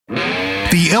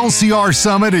The LCR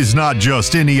Summit is not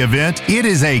just any event, it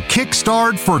is a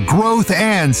kickstart for growth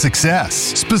and success.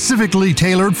 Specifically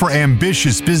tailored for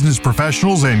ambitious business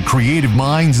professionals and creative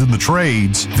minds in the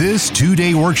trades, this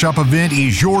two-day workshop event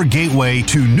is your gateway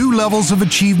to new levels of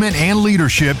achievement and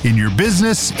leadership in your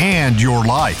business and your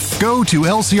life. Go to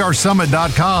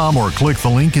lcrsummit.com or click the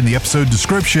link in the episode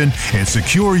description and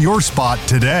secure your spot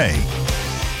today.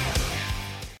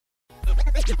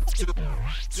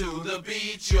 To the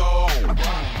beach, yo.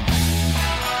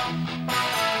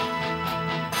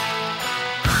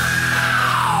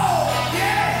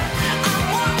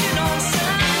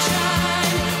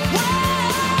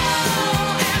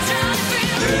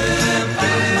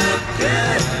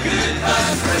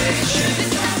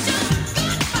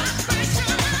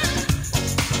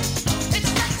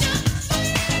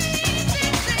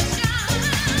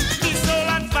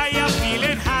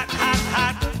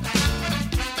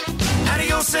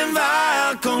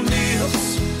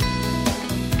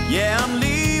 Yeah, I'm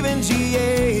leaving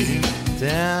GA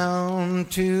down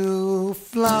to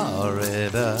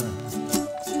Florida.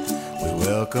 We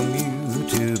welcome you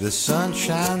to the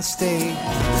Sunshine State.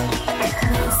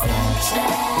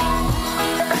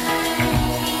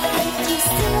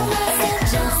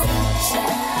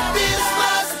 This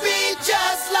must be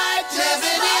just like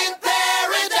living in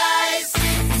paradise.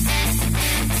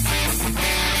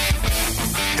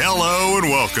 Hello and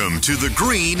welcome to the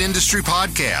Green Industry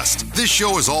Podcast. This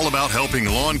show is all about helping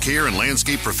lawn care and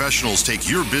landscape professionals take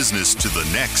your business to the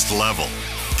next level.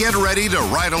 Get ready to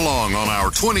ride along on our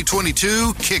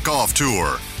 2022 kickoff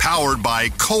tour, powered by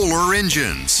Kohler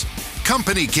Engines,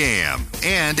 Company Cam,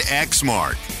 and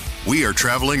Exmark. We are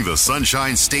traveling the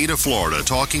Sunshine State of Florida,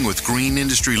 talking with green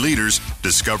industry leaders,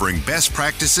 discovering best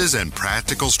practices and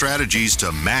practical strategies to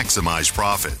maximize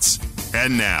profits.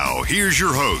 And now, here's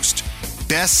your host,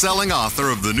 best-selling author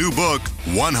of the new book,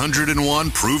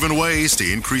 101 Proven Ways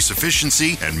to Increase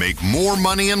Efficiency and Make More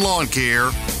Money in Lawn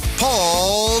Care,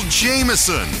 Paul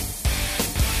Jameson.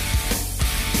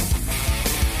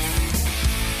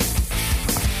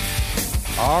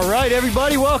 All right,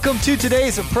 everybody, welcome to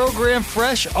today's program,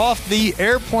 fresh off the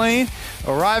airplane,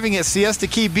 arriving at Siesta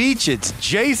Key Beach. It's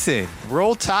Jason,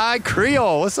 Roll Tide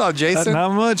Creole. What's up, Jason?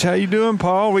 Not much. How you doing,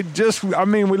 Paul? We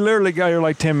literally got here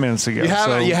like 10 minutes ago.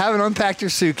 You haven't unpacked your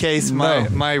suitcase. No.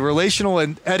 My relational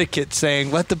and etiquette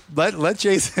saying let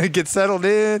Jason get settled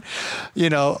in,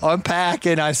 unpack.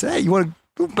 And I say, you want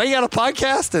to bang out a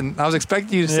podcast? And I was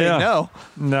expecting you to say no.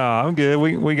 No, I'm good.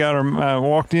 We got our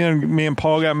walked in. Me and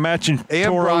Paul got matching and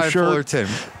Toro Brian shirt. Fullerton.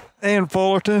 And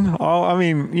Fullerton.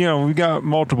 We got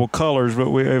multiple colors, but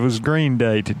it was Green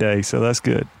Day today, so that's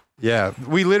good. Yeah,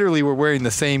 we literally were wearing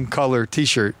the same color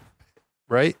T-shirt,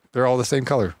 right? They're all the same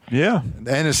color. Yeah.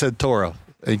 And it said Toro.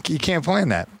 You can't plan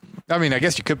that. I mean, I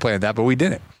guess you could plan that, but we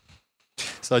didn't.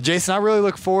 So, Jason, I really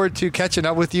look forward to catching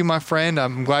up with you, my friend.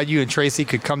 I'm glad you and Tracy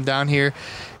could come down here.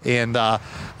 And I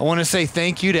want to say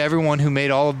thank you to everyone who made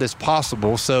all of this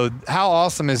possible. So how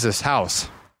awesome is this house?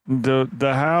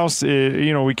 The house,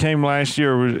 we came last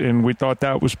year and we thought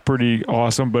that was pretty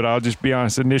awesome, but I'll just be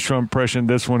honest, initial impression,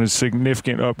 this one is a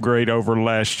significant upgrade over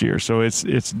last year. So it's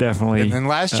definitely. And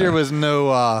last year was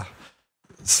no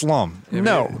slum.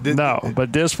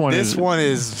 But this one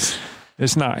is.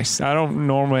 It's nice. I don't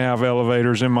normally have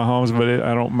elevators in my homes, but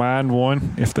I don't mind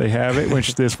one if they have it,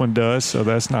 which this one does, so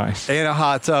that's nice. And a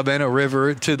hot tub and a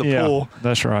river to the pool.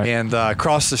 That's right. And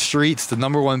across the streets, the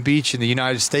number one beach in the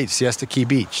United States, Siesta Key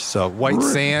Beach. So white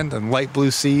sand and light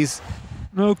blue seas.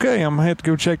 Okay, I'm going to have to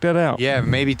go check that out. Yeah,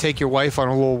 maybe take your wife on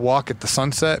a little walk at the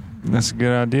sunset. That's a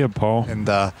good idea, Paul. And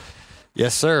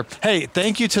yes, sir. Hey,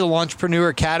 thank you to the Launchpreneur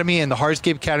Academy and the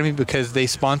Hardscape Academy because they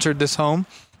sponsored this home.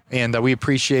 And we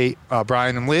appreciate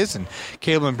Brian and Liz and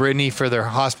Caleb and Brittany for their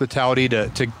hospitality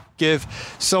to give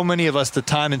so many of us the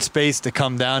time and space to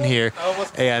come down here.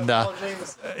 And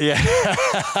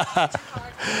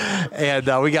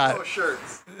and we got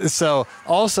shirts. So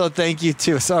also thank you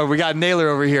to we got Naylor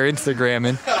over here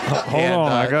Instagramming. Hold on,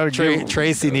 I gotta give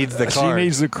Tracy needs the card. She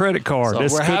needs the credit card. So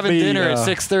we're having dinner at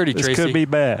 6:30. This Tracy could be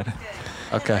bad.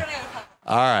 Okay.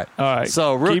 All right.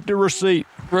 So keep the receipt,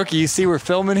 Rookie. You see we're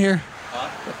filming here.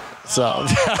 So,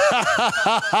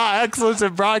 excellence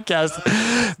in broadcast.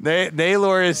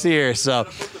 Naylor is here. So,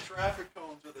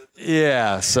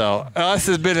 yeah. So this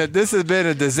has been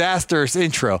a disastrous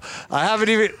intro. I haven't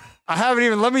even.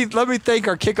 Let me thank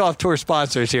our kickoff tour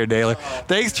sponsors here, Naylor.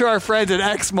 Thanks to our friends at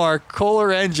Exmark,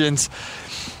 Kohler Engines,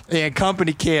 and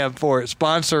Company Cam for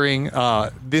sponsoring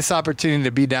this opportunity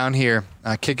to be down here,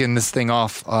 kicking this thing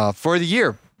off for the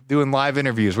year, doing live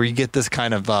interviews where you get this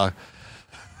kind of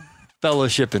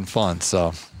fellowship and fun.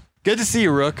 So good to see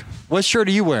you, Rook. What shirt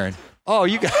are you wearing? Oh,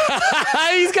 you got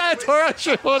he's got a Toro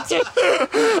shirt on too.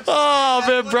 Oh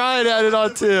man, Brian had it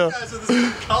on too.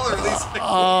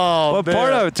 Oh, Well, man.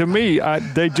 part of it to me,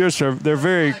 they're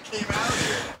very.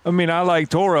 I mean, I like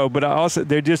Toro, but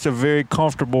they're just a very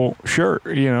comfortable shirt,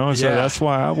 you know. So Yeah. that's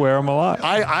why I wear them a lot.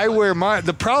 I wear mine.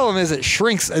 The problem is it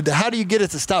shrinks. How do you get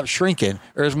it to stop shrinking?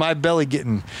 Or is my belly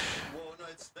getting? Well, no,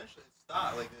 it's essentially it's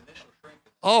not like the initial shrink.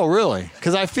 Oh, really?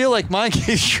 Because I feel like mine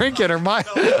keeps shrinking, or mine.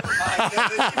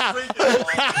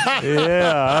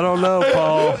 Yeah, I don't know,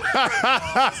 Paul.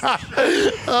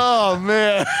 Oh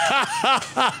man.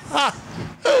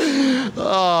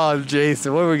 Oh,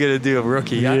 Jason, what are we gonna do,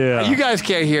 rookie? Yeah. You guys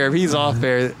can't hear him. He's off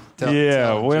there.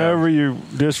 Yeah, whenever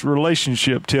this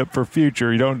relationship tip for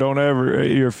future, you don't ever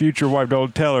your future wife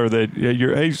don't tell her that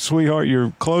hey sweetheart,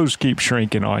 your clothes keep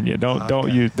shrinking on you.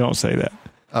 Don't say that.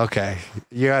 Okay.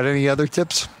 You got any other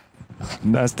tips?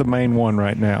 That's the main one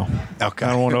right now. Okay.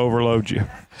 I don't want to overload you.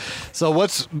 So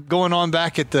what's going on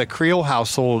back at the Creel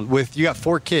household with you got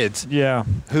 4 kids? Yeah.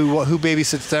 Who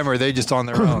babysits them, or are they just on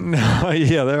their own?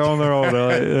 Yeah, they're on their own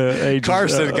age.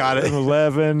 Carson got it.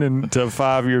 11 and to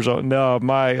 5 years old. No,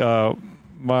 my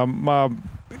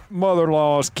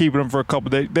mother-in-law is keeping them for a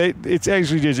couple of days. It's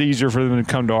actually just easier for them to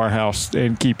come to our house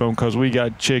and keep them because we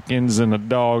got chickens and a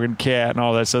dog and cat and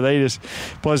all that. So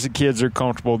plus the kids are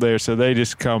comfortable there, so they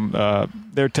just come.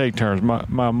 They take turns.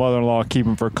 My mother-in-law keep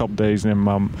them for a couple of days, and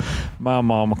then my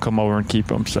mom will come over and keep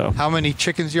them. So How many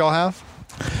chickens y'all have?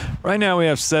 right now we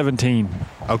have 17.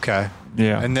 Okay.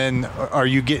 Yeah. And then are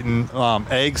you getting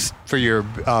eggs for your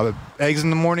eggs in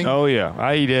the morning? Oh yeah,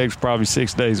 I eat eggs probably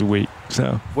 6 days a week.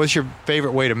 So What's your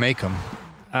favorite way to make them?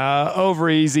 over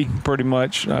easy, pretty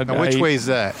much. Now, which way is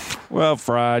that? Well,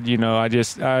 fried. You know, I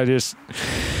just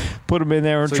put them in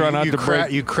there and So try you, not you to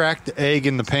break. You crack the egg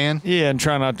in the pan? Yeah, and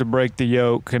try not to break the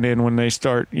yolk. And then when they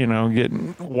start,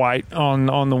 getting white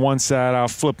on the one side, I'll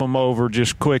flip them over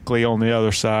just quickly on the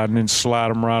other side, and then slide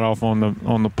them right off on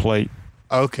the plate.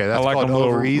 Okay, that's I like called them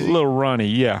over easy. little runny.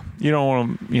 Yeah, you don't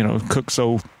want them, cook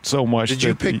so much. Did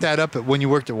you pick that up when you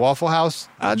worked at Waffle House?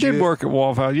 I did work at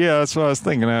Waffle House. Yeah, that's what I was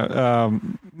thinking.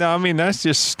 No, I mean that's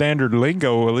just standard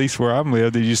lingo. At least where I'm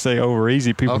lived, did you say over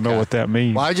easy? People know Okay. what that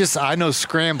means. Well, I know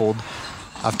scrambled.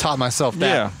 I've taught myself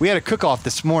that. Yeah. We had a cook-off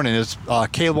this morning. It was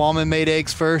Caleb Allman made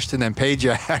eggs first, and then Paige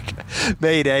Jack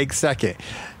made eggs second.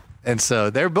 And so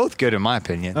they're both good in my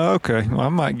opinion. Okay, well, I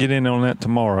might get in on that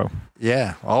tomorrow.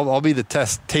 Yeah, I'll be the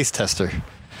taste tester.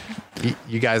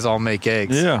 You guys all make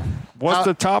eggs. Yeah. What's How-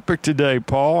 the topic today,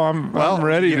 Paul? I'm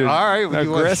ready to. all right, we want-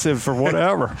 aggressive for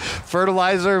whatever.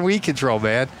 Fertilizer and weed control,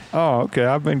 man. Oh, okay.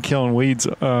 I've been killing weeds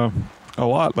a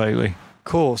lot lately.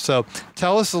 Cool. So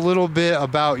tell us a little bit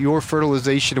about your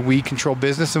fertilization and weed control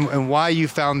business and why you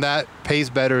found that pays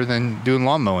better than doing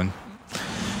lawn mowing.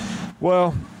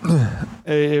 Well,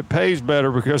 it pays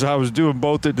better because I was doing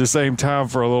both at the same time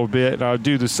for a little bit, and I would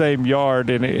do the same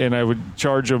yard, and I would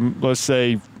charge them, let's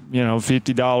say,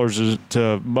 $50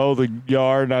 to mow the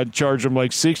yard, and I'd charge them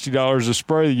like $60 to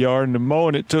spray the yard, and the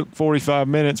mowing it took 45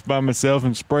 minutes by myself,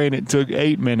 and spraying it took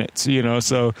 8 minutes,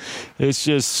 so it's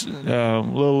just a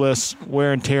little less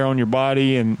wear and tear on your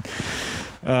body, and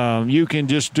you can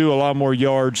just do a lot more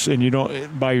yards, and you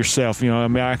don't by yourself.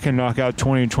 I can knock out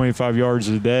 20 and 25 yards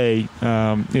a day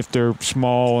if they're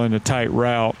small and a tight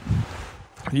route.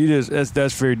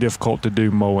 That's very difficult to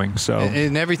do mowing. So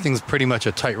And everything's pretty much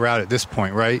a tight route at this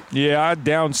point, right? yeah, I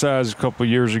downsized a couple of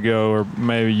years ago, or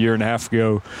maybe a year and a half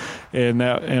ago, and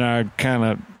I kind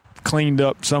of cleaned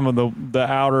up some of the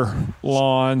outer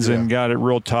lawns and got it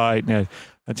real tight. And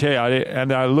I tell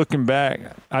you, looking back,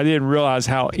 I didn't realize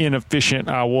how inefficient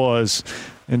I was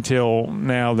until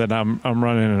now that I'm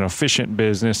running an efficient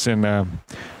business, and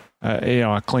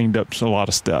I cleaned up a lot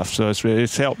of stuff. So it's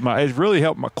really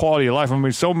helped my quality of life. I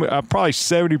mean, probably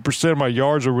 70% of my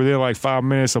yards are within like 5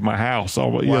 minutes of my house.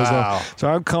 Wow.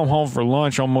 So I come home for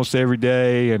lunch almost every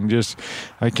day, and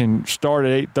I can start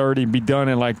at 8:30 and be done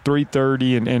at like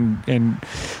 3:30,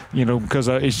 and because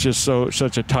it's just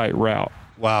such a tight route.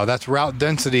 Wow, that's route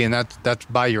density, and that's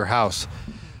by your house.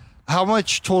 How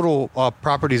much total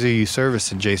properties are you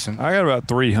servicing, Jason? I got about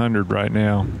 300 right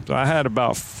now. So I had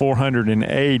about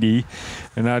 480,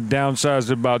 and I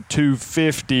downsized about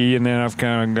 250, and then I've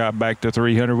kind of got back to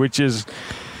 300, which is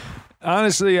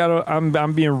honestly,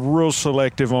 I'm being real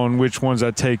selective on which ones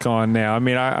I take on now. I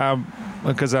mean,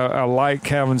 because I like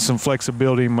having some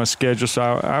flexibility in my schedule,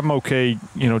 so I'm okay,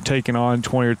 taking on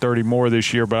 20 or 30 more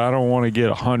this year, but I don't want to get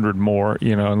 100 more,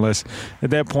 unless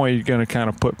at that point you're going to kind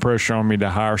of put pressure on me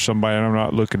to hire somebody, and I'm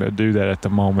not looking to do that at the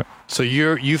moment. So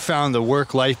you found the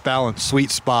work-life balance sweet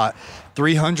spot,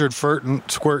 300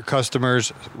 squirt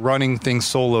customers running things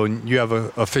solo, and you have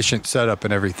a efficient setup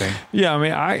and everything. Yeah, I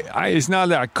mean, I it's not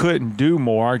that I couldn't do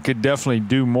more. I could definitely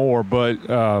do more, but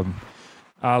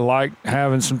I like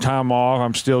having some time off.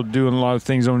 I'm still doing a lot of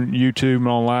things on YouTube and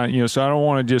online, so I don't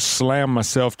want to just slam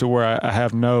myself to where I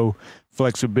have no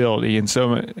flexibility. And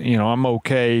so, I'm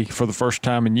okay for the first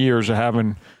time in years of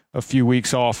having a few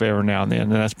weeks off every now and then,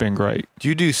 and that's been great. Do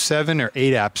you do 7 or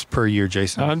 8 apps per year,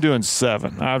 Jason? I'm doing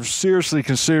 7. I've seriously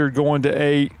considered going to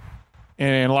 8,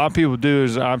 and a lot of people do.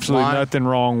 There's absolutely nothing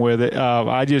wrong with it.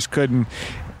 I just couldn't.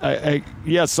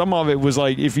 Some of it was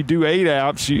like if you do 8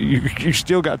 apps, you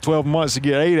still got 12 months to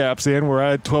get 8 apps in, where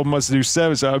I had 12 months to do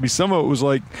 7. So I mean, some of it was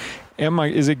like,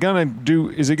 is it gonna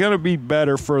be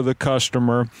better for the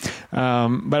customer?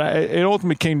 But it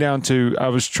ultimately came down to I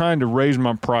was trying to raise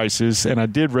my prices, and I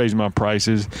did raise my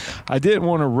prices. I didn't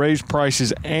want to raise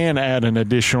prices and add an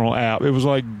additional app. It was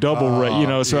like double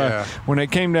rate, So yeah. When it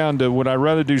came down to would I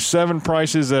rather do 7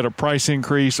 prices at a price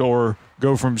increase or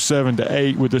go from 7 to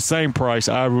 8 with the same price,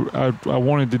 I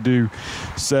wanted to do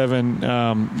 7.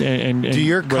 And do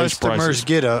your raise customers prices.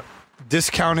 get a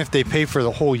discount if they pay for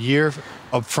the whole year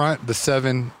up front, the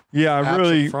 7? Yeah, I apps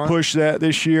really up front? pushed that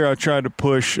this year. I tried to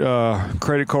push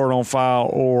credit card on file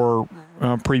or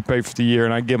prepay for the year,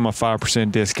 and I give them a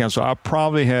 5% discount. So I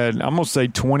probably had, I'm going to say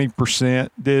 20%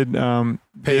 did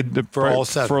for all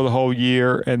 7. for the whole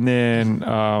year. And then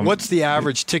What's the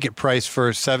average ticket price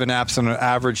for 7 apps in an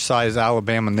average size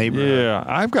Alabama neighborhood? Yeah,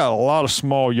 I've got a lot of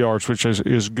small yards, which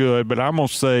is good, but I'm going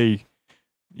to say,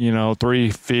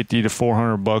 $350 to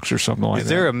 $400 or something like that. Is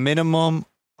there a minimum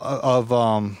of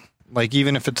like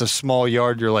even if it's a small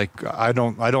yard, you're like I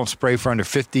don't spray for under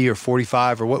 50 or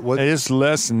 45 or what? It's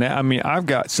less than that. I mean, I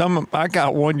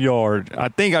got one yard. I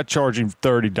think I charge him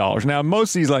 $30. Now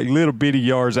most of these like little bitty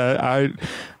yards,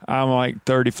 I'm like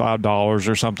 $35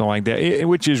 or something like that,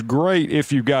 which is great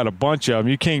if you've got a bunch of them.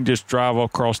 You can't just drive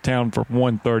across town for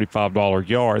one $35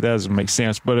 yard. That doesn't make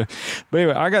sense. But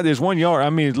anyway, I got this one yard.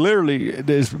 I mean, it's literally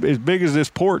as big as this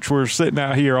porch we're sitting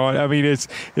out here on. I mean, it's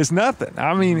nothing.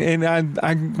 I mean, and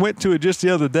I went to it just the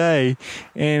other day,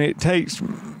 and it takes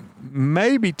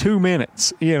maybe 2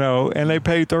 minutes, and they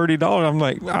pay $30. I'm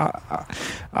like,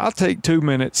 I'll take 2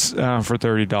 minutes for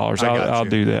 $30. I'll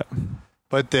do that.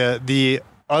 But the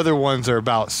other ones are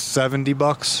about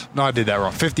 $70. No, I did that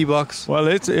wrong. $50. Well,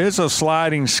 it's a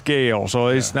sliding scale, so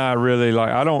it's not really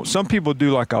like some people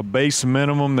do like a base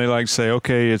minimum. They like say,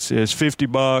 okay, it's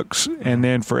 $50, and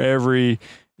then for every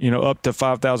up to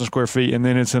 5,000 square feet, and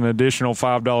then it's an additional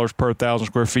 $5 per 1,000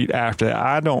 square feet after that.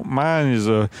 I don't mind is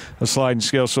a sliding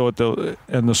scale. So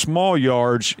in the small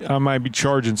yards, I might be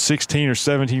charging $16 or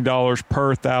 $17 per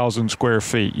 1,000 square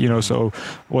feet. So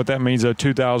what that means, a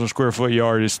 2,000 square foot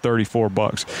yard is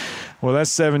 $34. Well,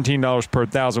 that's $17 per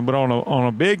 1,000. But on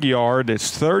a big yard,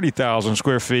 it's 30,000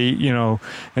 square feet.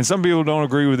 And some people don't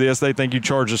agree with this. They think you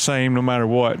charge the same no matter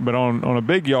what. But on a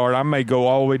big yard, I may go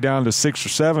all the way down to $6 or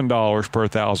 $7 per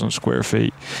 1,000 square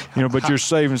feet. But you're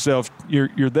saving yourself.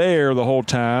 You're there the whole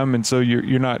time, and so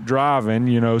you're not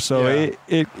driving. So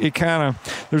it kind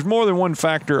of there's more than one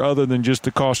factor other than just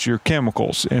the cost of your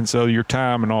chemicals, and so your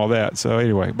time and all that. So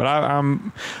anyway, but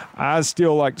I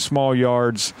still like small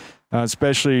yards.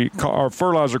 Especially our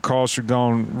fertilizer costs are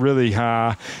gone really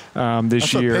high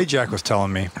this year. That's what Payjack was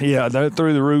telling me. Yeah, they're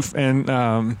through the roof. And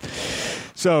but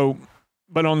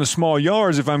on the small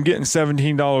yards, if I'm getting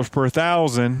 $17 per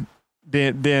 1,000,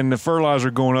 then the fertilizer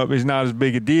going up is not as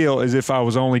big a deal as if I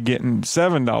was only getting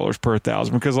 $7 per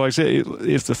 1,000. Because like I said,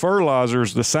 if the fertilizer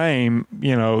is the same,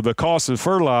 the cost of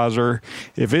fertilizer,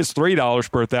 if it's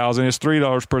 $3 per 1,000, it's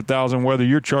 $3 per 1,000 whether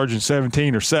you're charging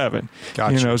 17 or 7.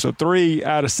 Gotcha. So 3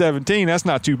 out of 17, that's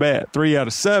not too bad. 3 out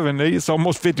of 7, it's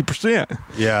almost 50%.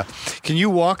 Yeah. Can you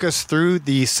walk us through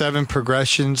the 7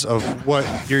 progressions of what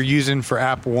you're using for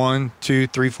app 1, 2,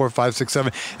 3, 4, 5, 6,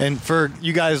 7? And for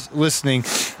you guys listening,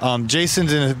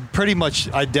 Jason's in a pretty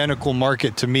much identical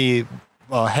market to me.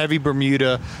 Heavy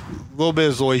Bermuda, a little bit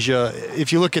of zoysia.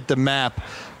 If you look at the map,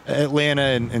 Atlanta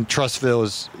and Trussville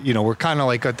is, we're kind of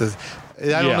like at the.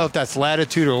 I don't know if that's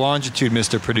latitude or longitude,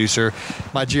 Mr. Producer.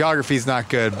 My geography's not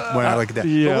good when I look at that.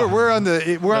 Yeah. But we're on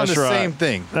the That's right. same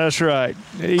thing. That's right.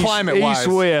 Climate-wise. East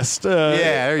west.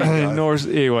 There you go. North.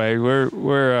 Anyway,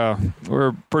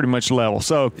 we're pretty much level.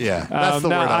 So Yeah, that's the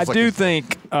now word I was I do looking for.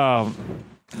 think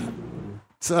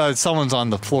Someone's on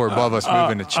the floor above us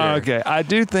moving a chair. Okay, I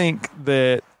do think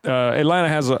that Atlanta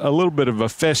has a little bit of a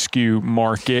fescue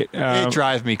market. It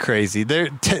drives me crazy. They're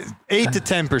 8 to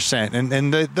 10%,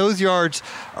 and those yards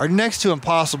are next to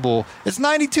impossible. It's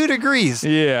 92 degrees.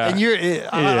 Yeah, and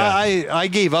I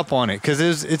gave up on it because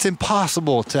it's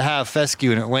impossible to have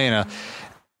fescue in Atlanta.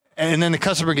 And then the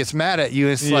customer gets mad at you.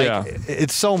 It's like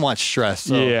it's so much stress.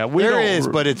 So there is,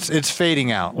 but it's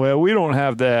fading out. Well, we don't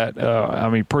have that.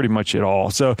 Pretty much at all.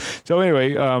 So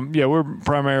anyway, we're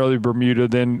primarily Bermuda.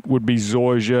 Then would be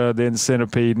Zoysia, then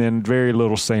Centipede, and then very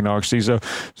little St. Augustine.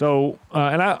 So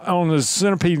and I on the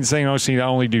Centipede and St. Augustine, I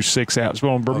only do 6 apps. But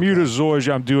on Bermuda,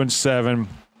 Zoysia, I'm doing 7.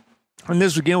 And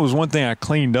this, again, was one thing I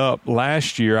cleaned up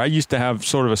last year. I used to have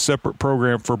sort of a separate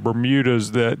program for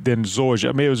Bermudas than Zoysia.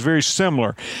 I mean, it was very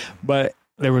similar, but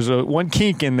there was one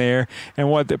kink in there.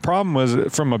 And what the problem was,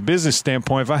 from a business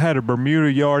standpoint, if I had a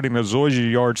Bermuda yard and a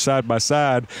Zoysia yard side by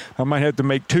side, I might have to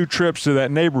make 2 trips to that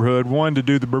neighborhood, one to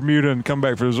do the Bermuda and come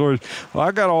back for the Zoysia. Well,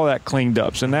 I got all that cleaned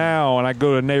up. So now when I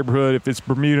go to a neighborhood, if it's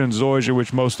Bermuda and Zoysia,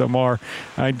 which most of them are,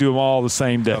 I do them all the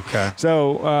same day. Okay.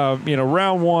 So,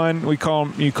 round 1,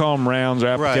 you call them rounds or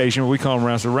application. Right. We call them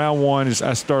rounds. So round 1 is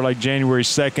I start like January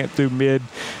 2nd through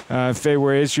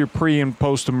mid-February. It's your pre- and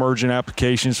post-emergent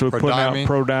application. So we're putting out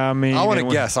Prodimene. I want to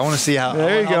guess. I want to see how.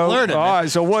 There you go. Learn it, all right.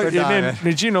 So what? Prodimene. And then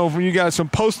did you know when you got some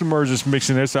post-emergence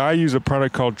mixing there? So I use a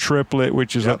product called Triplet,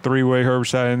 which is a 3-way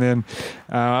herbicide, and then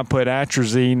I put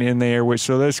atrazine in there,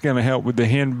 so that's going to help with the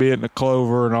henbit and the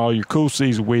clover and all your cool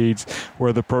season weeds,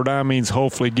 where the Prodimene's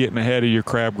hopefully getting ahead of your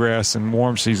crabgrass and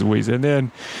warm season weeds, and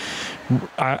then.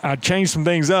 I changed some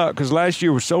things up because last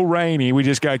year was so rainy, we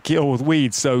just got killed with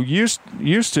weeds. So used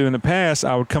to in the past,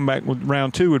 I would come back with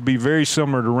round 2 would be very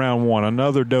similar to round 1,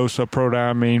 another dose of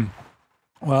Prodiamine.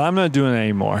 Well, I'm not doing it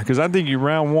anymore because I think your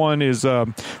round 1 is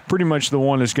pretty much the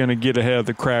one that's going to get ahead of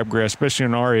the crabgrass, especially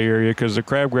in our area, because the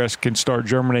crabgrass can start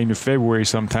germinating in February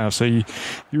sometimes. So you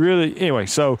really, anyway,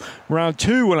 so round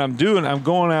 2, what I'm doing, I'm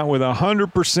going out with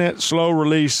 100% slow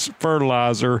release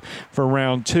fertilizer for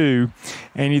round 2.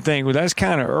 And you think, well, that's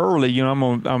kind of early.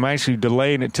 I'm actually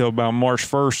delaying it till about March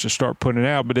 1st to start putting it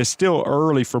out, but it's still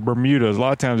early for Bermuda. A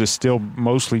lot of times it's still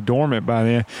mostly dormant by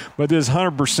then. But this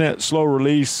 100% slow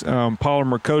release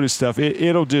polymer coated stuff,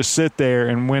 it'll just sit there,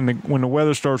 and when the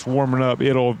weather starts warming up,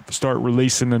 it'll start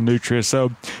releasing the nutrients.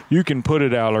 So you can put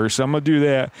it out early. So I'm going to do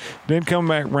that. Then come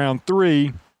back round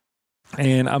 3.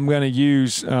 And I'm going to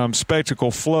use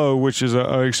Spectacle Flow, which is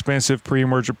an expensive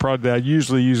pre-emergent product that I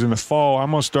usually use in the fall.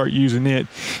 I'm going to start using it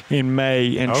in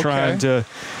May and trying to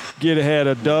get ahead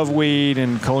of doveweed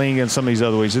and Kalinga and some of these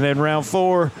other weeds. And then round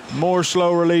 4, more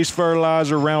slow-release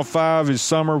fertilizer. Round 5 is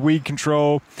summer weed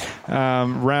control.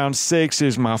 Round 6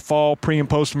 is my fall pre- and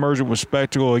post-emergent with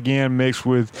Spectacle, again, mixed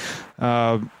with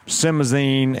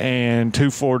Simazine and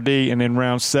 2,4-D. And then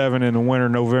round 7 in the winter,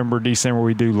 November, December,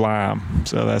 we do lime.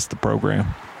 So that's the program.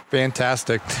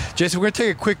 Fantastic. Jason, we're going to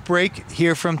take a quick break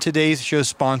here from today's show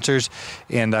sponsors.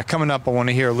 And coming up, I want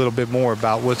to hear a little bit more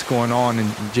about what's going on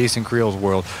in Jason Creel's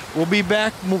world. We'll be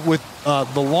back with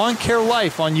the Lawn Care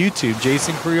Life on YouTube.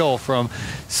 Jason Creel from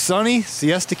sunny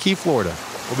Siesta Key, Florida.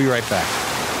 We'll be right back.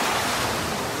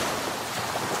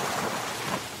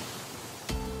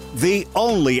 The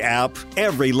only app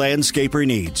every landscaper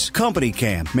needs. Company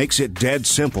Cam makes it dead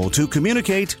simple to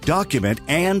communicate, document,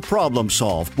 and problem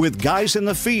solve with guys in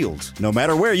the field, no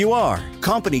matter where you are.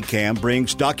 Company Cam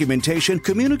brings documentation,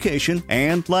 communication,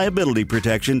 and liability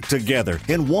protection together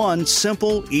in one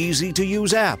simple,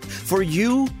 easy-to-use app for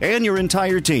you and your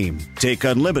entire team. Take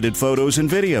unlimited photos and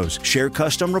videos, share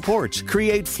custom reports,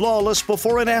 create flawless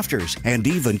before and afters, and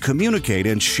even communicate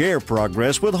and share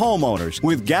progress with homeowners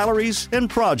with galleries and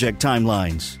project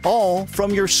timelines, all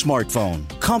from your smartphone.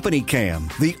 Company Cam,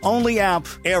 the only app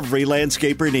every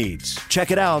landscaper needs. Check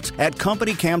it out at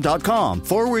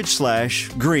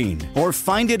companycam.com/green or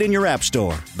find it in your app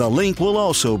store. The link will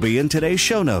also be in today's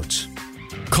show notes.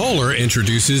 Kohler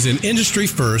introduces an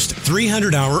industry-first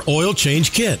 300-hour oil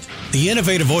change kit. The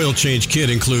innovative oil change kit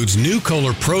includes new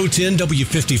Kohler Pro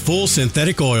 10W50 full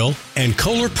synthetic oil and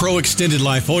Kohler Pro Extended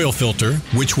Life oil filter,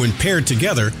 which when paired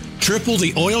together, triple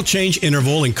the oil change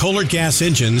interval in Kohler gas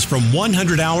engines from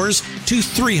 100 hours to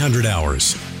 300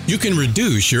 hours. You can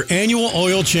reduce your annual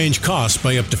oil change costs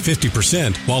by up to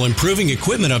 50% while improving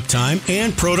equipment uptime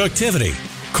and productivity.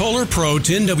 Kohler Pro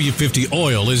 10W50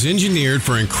 oil is engineered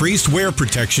for increased wear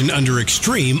protection under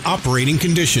extreme operating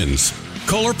conditions.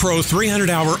 Kohler Pro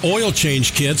 300-hour oil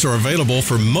change kits are available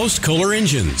for most Kohler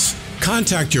engines.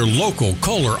 Contact your local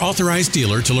Kohler authorized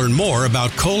dealer to learn more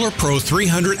about Kohler Pro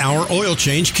 300-hour oil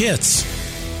change kits.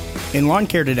 In lawn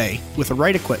care today, with the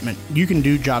right equipment, you can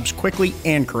do jobs quickly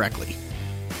and correctly.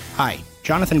 Hi,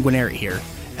 Jonathan Guineri here.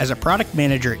 As a product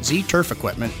manager at Z Turf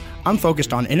Equipment, I'm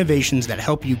focused on innovations that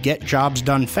help you get jobs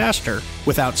done faster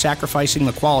without sacrificing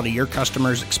the quality your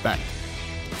customers expect.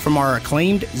 From our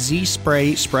acclaimed Z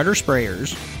Spray spreader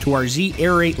sprayers to our Z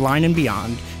Aerate line and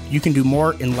beyond, you can do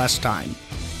more in less time.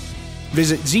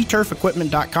 Visit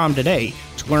zturfequipment.com today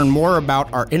to learn more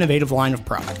about our innovative line of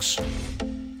products.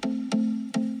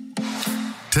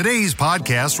 Today's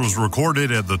podcast was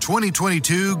recorded at the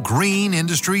 2022 Green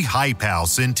Industry Hype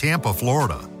House in Tampa,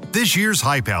 Florida. This year's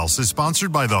Hype House is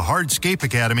sponsored by the Hardscape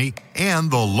Academy and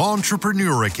the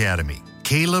Lawntrepreneur Academy.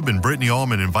 Caleb and Brittany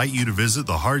Allman invite you to visit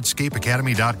the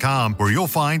hardscapeacademy.com, where you'll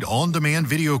find on-demand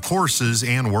video courses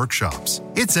and workshops.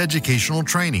 It's educational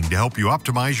training to help you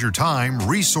optimize your time,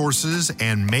 resources,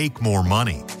 and make more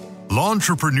money.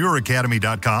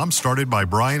 LawnTrepreneurAcademy.com, started by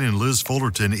Brian and Liz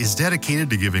Fullerton, is dedicated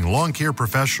to giving lawn care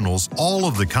professionals all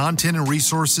of the content and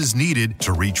resources needed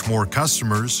to reach more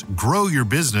customers, grow your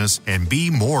business, and be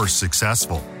more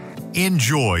successful.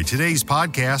 Enjoy today's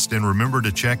podcast, and remember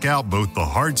to check out both the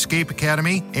Hardscape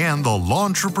Academy and the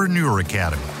Lawntrepreneur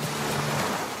Academy.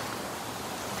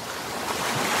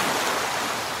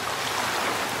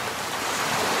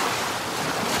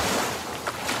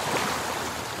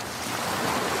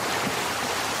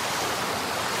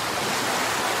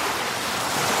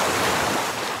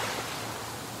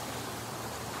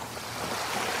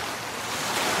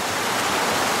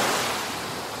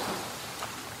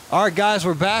 All right, guys,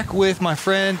 we're back with my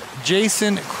friend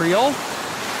Jason Creel.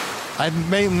 I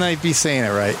might be saying it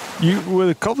right. With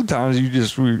a couple of times, it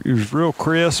was real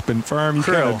crisp and firm. You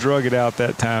kind of drug it out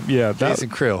that time. Yeah, Jason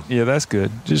Creel. Yeah, that's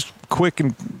good. Just quick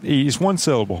and easy. It's one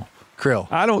syllable. Creel.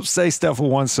 I don't say stuff with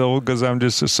one syllable because I'm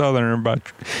just a Southerner, but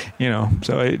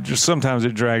so it just sometimes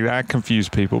it drags. I confuse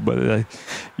people, but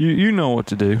you know what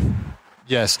to do.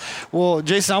 Yes. Well,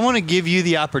 Jason, I want to give you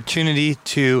the opportunity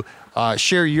to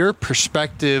share your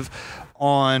perspective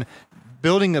on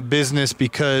building a business,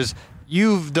 because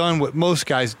you've done what most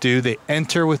guys do. They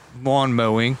enter with lawn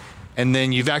mowing, and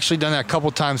then you've actually done that a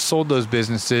couple times, sold those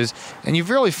businesses, and you've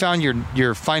really found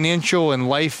your financial and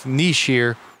life niche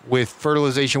here with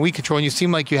fertilization, weed control. And you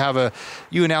seem like you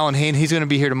and Alan Hain, he's going to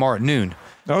be here tomorrow at noon.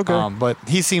 Okay. But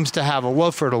he seems to have a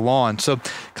love for the lawn. So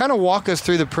kind of walk us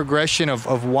through the progression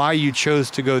of why you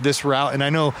chose to go this route. And I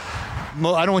know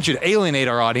I don't want you to alienate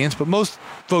our audience, but most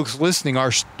folks listening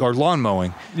are lawn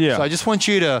mowing. Yeah. So I just want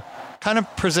you to kind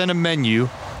of present a menu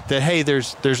that, hey,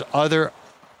 there's other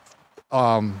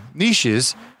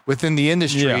niches within the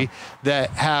industry that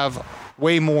have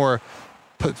way more,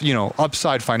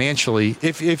 upside financially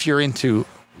if you're into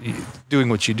doing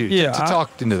what you do. Yeah, to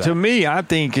talk into that. To me, I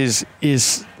think is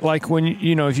like when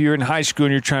if you're in high school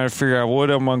and you're trying to figure out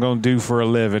what am I going to do for a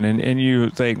living, and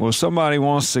you think, well, somebody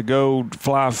wants to go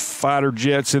fly fighter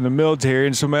jets in the military,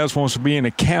 and somebody else wants to be an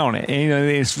accountant, and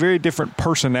it's very different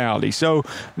personality. So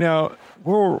now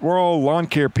we're all lawn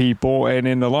care people, and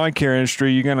in the lawn care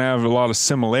industry, you're going to have a lot of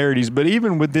similarities. But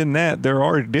even within that, there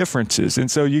are differences.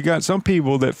 And so you got some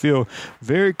people that feel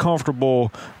very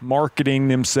comfortable marketing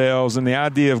themselves, and the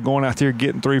idea of going out there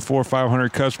getting 300, 400,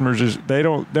 500 customers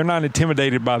they're not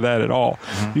intimidated by that at all.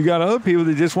 Mm-hmm. You got other people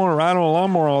that just want to ride on a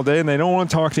lawnmower all day, and they don't want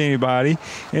to talk to anybody.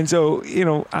 And so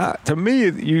to me,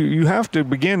 you have to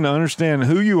begin to understand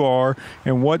who you are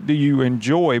and what do you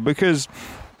enjoy, because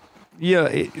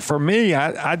for me,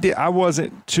 I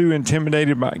wasn't too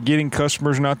intimidated by getting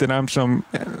customers. Not that I'm some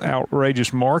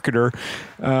outrageous marketer,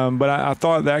 but I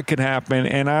thought that could happen.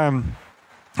 And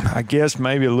I guess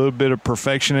maybe a little bit of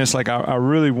perfectionist. Like I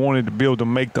really wanted to be able to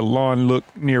make the lawn look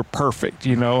near perfect,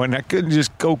 and I couldn't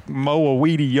just go mow a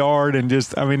weedy yard and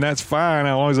that's fine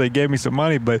as long as they gave me some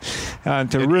money. But to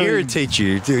really irritate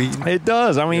you, it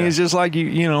does. It's just like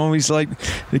it's like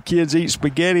the kids eat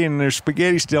spaghetti and there's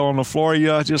spaghetti still on the floor.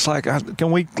 Just like,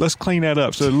 let's clean that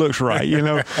up so it looks right,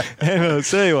 And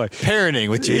so anyway, parenting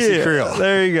with Jason Creel.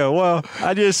 There you go. Well,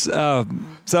 I just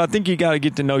so I think you got to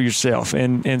get to know yourself,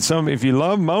 and if you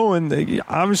love mowing,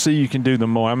 obviously you can do the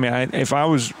mowing. If I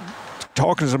was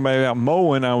talking to somebody about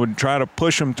mowing, I would try to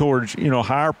push them towards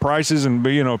higher prices and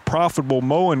be a profitable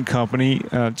mowing company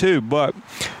too. But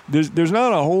there's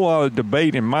not a whole lot of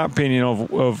debate, in my opinion,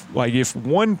 of like if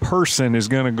one person is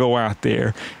going to go out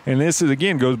there, and this is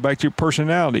again goes back to your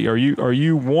personality. Are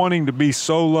you wanting to be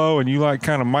solo and you like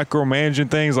kind of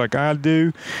micromanaging things like I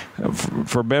do,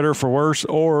 for better or for worse,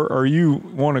 or are you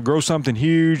want to grow something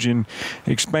huge and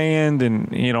expand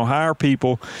and hire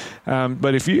people?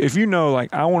 But if you know,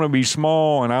 like, I want to be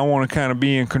small and I want to kind of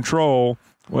be in control,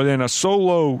 Well, then a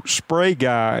solo spray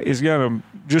guy is going to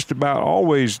just about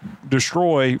always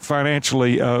destroy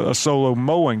financially a solo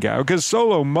mowing guy, because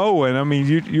solo mowing, I mean,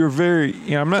 you're very,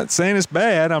 I'm not saying it's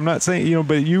bad. I'm not saying,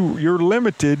 but you're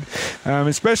limited,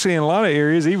 especially in a lot of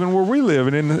areas, even where we live.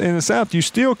 And in the South, you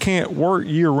still can't work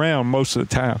year round most of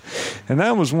the time. And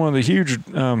that was one of the huge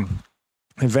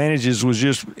advantages was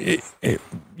just,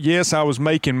 yes, I was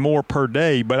making more per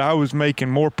day, but I was making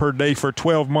more per day for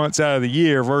 12 months out of the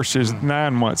year versus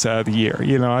 9 months out of the year.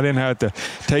 I didn't have to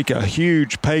take a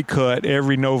huge pay cut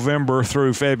every November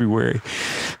through February.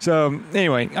 So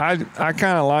anyway, I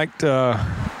kind of liked,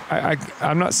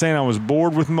 I'm not saying I was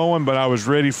bored with mowing, but I was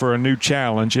ready for a new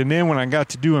challenge. And then when I got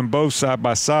to doing both side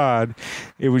by side,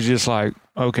 it was just like,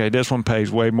 okay, this one pays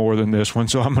way more than this one,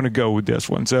 so I'm going to go with this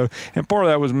one. So, and part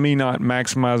of that was me not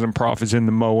maximizing profits in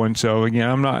the mowing. So again,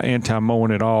 I'm not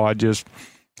anti-mowing at all. I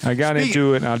got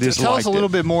into it, and I just tell liked us a little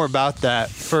it. bit more about that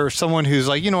for someone who's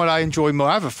like, you know what, I enjoy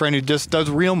mowing. I have a friend who just does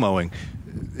real mowing.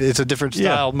 It's a different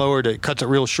style mower that cuts it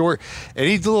real short, and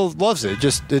he loves it.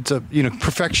 It's a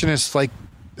perfectionist like.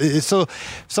 So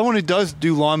someone who does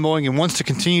do lawn mowing and wants to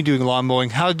continue doing lawn mowing,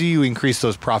 how do you increase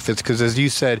those profits? Because as you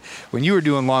said, when you were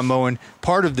doing lawn mowing,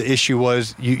 part of the issue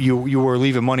was you were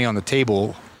leaving money on the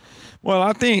table. Well,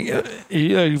 I think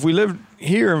if we live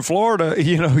here in Florida,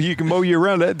 you can mow year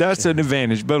round. That's an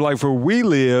advantage. But like where we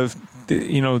live,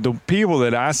 the people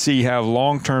that I see have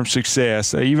long-term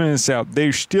success, even in the South,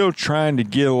 they're still trying to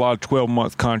get a lot of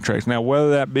 12-month contracts. Now, whether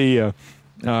that be a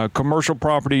commercial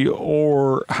property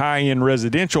or high-end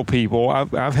residential people.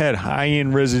 I've had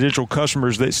high-end residential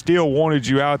customers that still wanted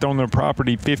you out on their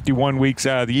property 51 weeks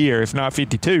out of the year, if not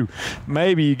 52.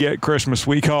 Maybe you get Christmas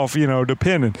week off,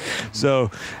 depending.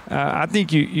 So I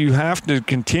think you have to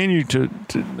continue to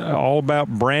all about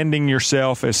branding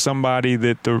yourself as somebody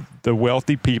that the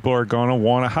wealthy people are going to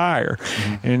want to hire.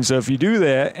 Mm-hmm. And so if you do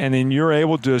that, and then you're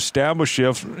able to establish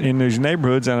yourself in these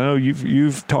neighborhoods, and I know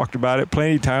you've talked about it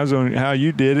plenty of times on how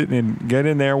you did it, and get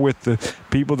in there with the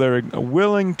people that are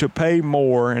willing to pay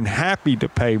more and happy to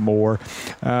pay more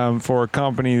for a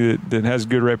company that has a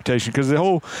good reputation. Because the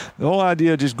whole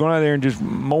idea of just going out there and just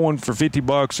mowing for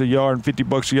 $50 a yard and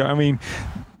 $50 a yard, I mean,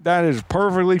 that is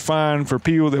perfectly fine for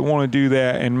people that want to do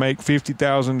that and make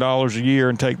 $50,000 a year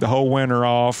and take the whole winter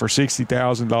off, or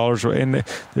 $60,000. And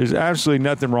there's absolutely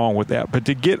nothing wrong with that. But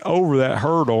to get over that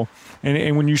hurdle,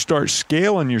 and when you start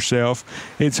scaling yourself,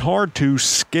 it's hard to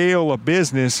scale a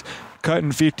business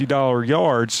cutting $50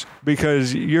 yards,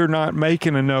 because you're not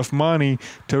making enough money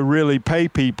to really pay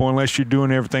people unless you're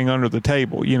doing everything under the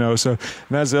table, So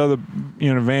that's the other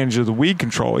advantage of the weed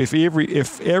control.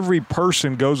 If every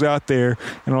person goes out there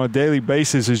and on a daily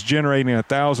basis is generating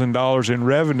 $1,000 in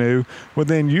revenue, well,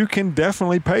 then you can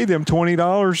definitely pay them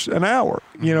 $20 an hour,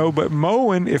 But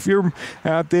mowing, if you're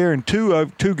out there and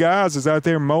two guys is out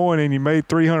there mowing and you made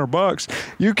 $300,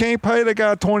 you can't pay the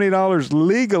guy $20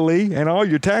 legally and all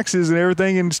your taxes and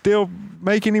everything and still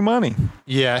make any money.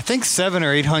 Yeah, I think $700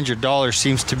 or $800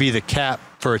 seems to be the cap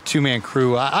for a two-man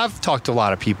crew. I've talked to a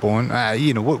lot of people, and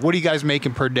what are you guys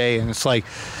making per day? And it's like,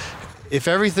 if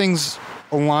everything's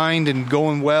aligned and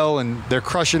going well, and they're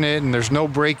crushing it, and there's no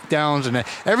breakdowns, and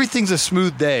everything's a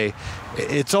smooth day,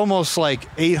 it's almost like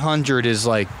 800 is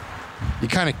like you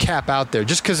kind of cap out there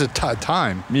just because of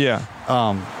time. Yeah.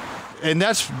 And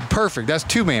that's perfect. That's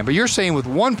two-man. But you're saying with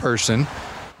one person,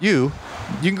 you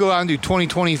can go out and do 20,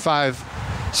 25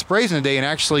 sprays in a day and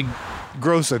actually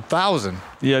gross 1,000.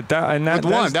 Yeah,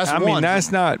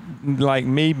 that's not like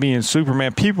me being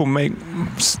Superman. People make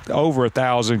over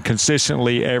 1,000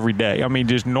 consistently every day. I mean,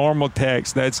 just normal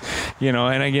text. That's,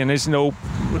 and again, this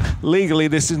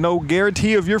is no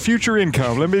guarantee of your future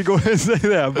income. Let me go ahead and say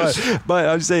that. But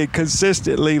I'm saying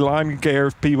consistently, lawn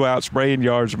care people out spraying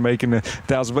yards are making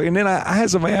 1,000. And then I had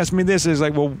somebody ask me this. It's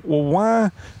like, well,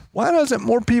 why doesn't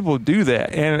more people do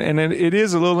that? And it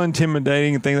is a little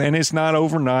intimidating and things, and it's not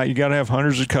overnight. You got to have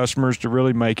hundreds of customers to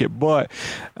really make it. But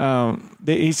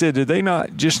he said, did they not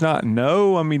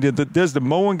know? I mean, does the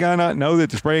mowing guy not know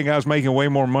that the spraying guy's making way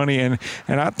more money? And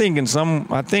I think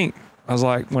I was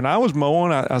like, when I was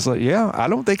mowing, I was like, yeah, I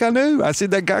don't think I knew. I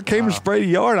said, that guy came and sprayed the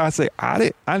yard. I said,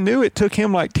 I knew it took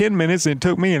him like 10 minutes and it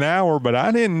took me an hour, but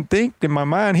I didn't think in my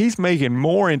mind he's making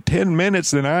more in 10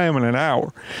 minutes than I am in an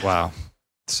hour. Wow.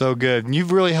 So good. And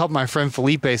you've really helped my friend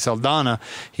Felipe Saldana.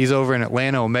 He's over in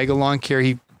Atlanta, Omega Lawn Care.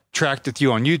 He tracked with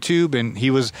you on YouTube, and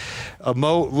he was a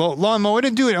lawn mower. I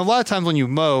didn't do it. A lot of times when you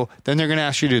mow, then they're going to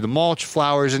ask you to do the mulch,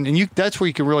 flowers, and that's where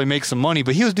you can really make some money.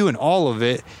 But he was doing all of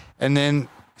it, and then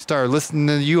started listening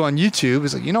to you on YouTube.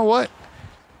 He's like, you know what?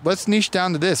 Let's niche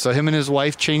down to this. So him and his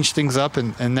wife changed things up,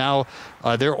 and now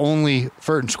they're only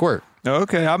Furt and Squirt.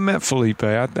 Okay, I met Felipe.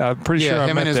 I'm pretty sure I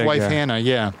him met and his that wife guy. Hannah.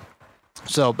 Yeah.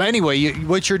 So, but anyway,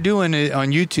 what you're doing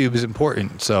on YouTube is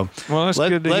important. So, Well, that's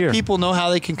good to let hear. people know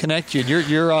how they can connect you.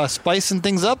 You're spicing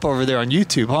things up over there on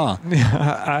YouTube, huh?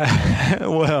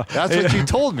 Well, That's what you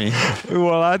told me.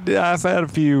 Well, I've had a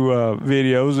few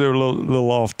videos. They're a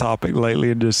little off topic lately,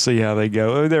 and just see how they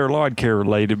go. They're lawn care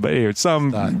related, but anyway,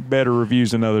 some better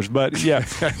reviews than others. But yeah,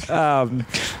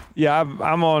 yeah,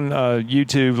 I'm on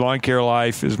YouTube. Lawn Care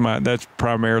Life that's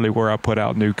primarily where I put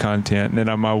out new content, and then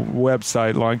on my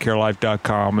website, lawncarelife.com,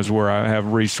 is where I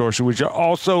have resources, which are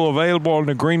also available on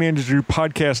the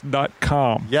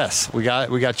greenindustrypodcast.com. Yes, we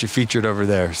got you featured over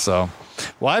there. So,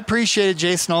 well, I appreciate it,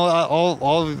 Jason.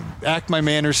 I'll act my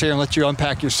manners here and let you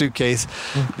unpack your suitcase.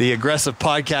 The aggressive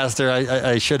podcaster,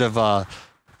 I should have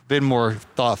been more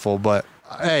thoughtful, but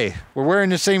hey, we're wearing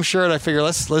the same shirt. I figure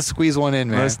let's squeeze one in,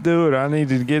 man. Let's do it. I need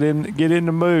to get in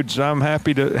the mood, so I'm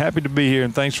happy to be here,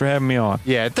 and thanks for having me on.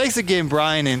 Yeah, thanks again,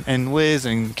 Brian and Liz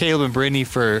and Caleb and Brittany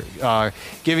for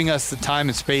giving us the time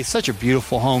and space. Such a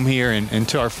beautiful home here, and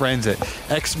to our friends at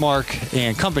Exmark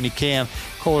and Company Cam,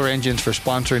 Kohler Engines for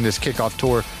sponsoring this kickoff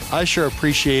tour. I sure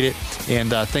appreciate it,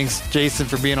 and thanks, Jason,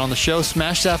 for being on the show.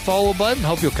 Smash that follow button.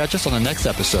 Hope you'll catch us on the next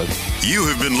episode. You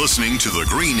have been listening to the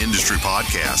Green Industry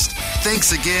Podcast.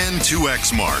 Thanks again to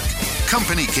Exmark,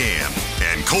 Company Cam,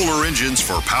 and Kohler Engines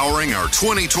for powering our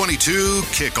 2022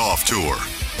 kickoff tour.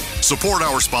 Support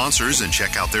our sponsors and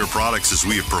check out their products as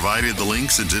we have provided the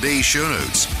links in today's show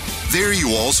notes. There you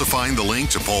will also find the link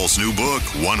to Paul's new book,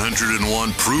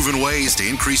 101 Proven Ways to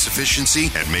Increase Efficiency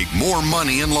and Make More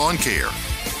Money in Lawn Care.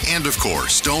 And of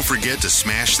course, don't forget to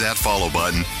smash that follow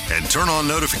button and turn on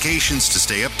notifications to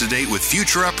stay up to date with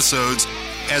future episodes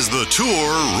as the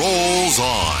tour rolls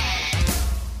on.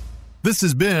 This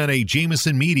has been a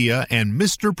Jameson Media and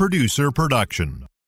Mr. Producer production.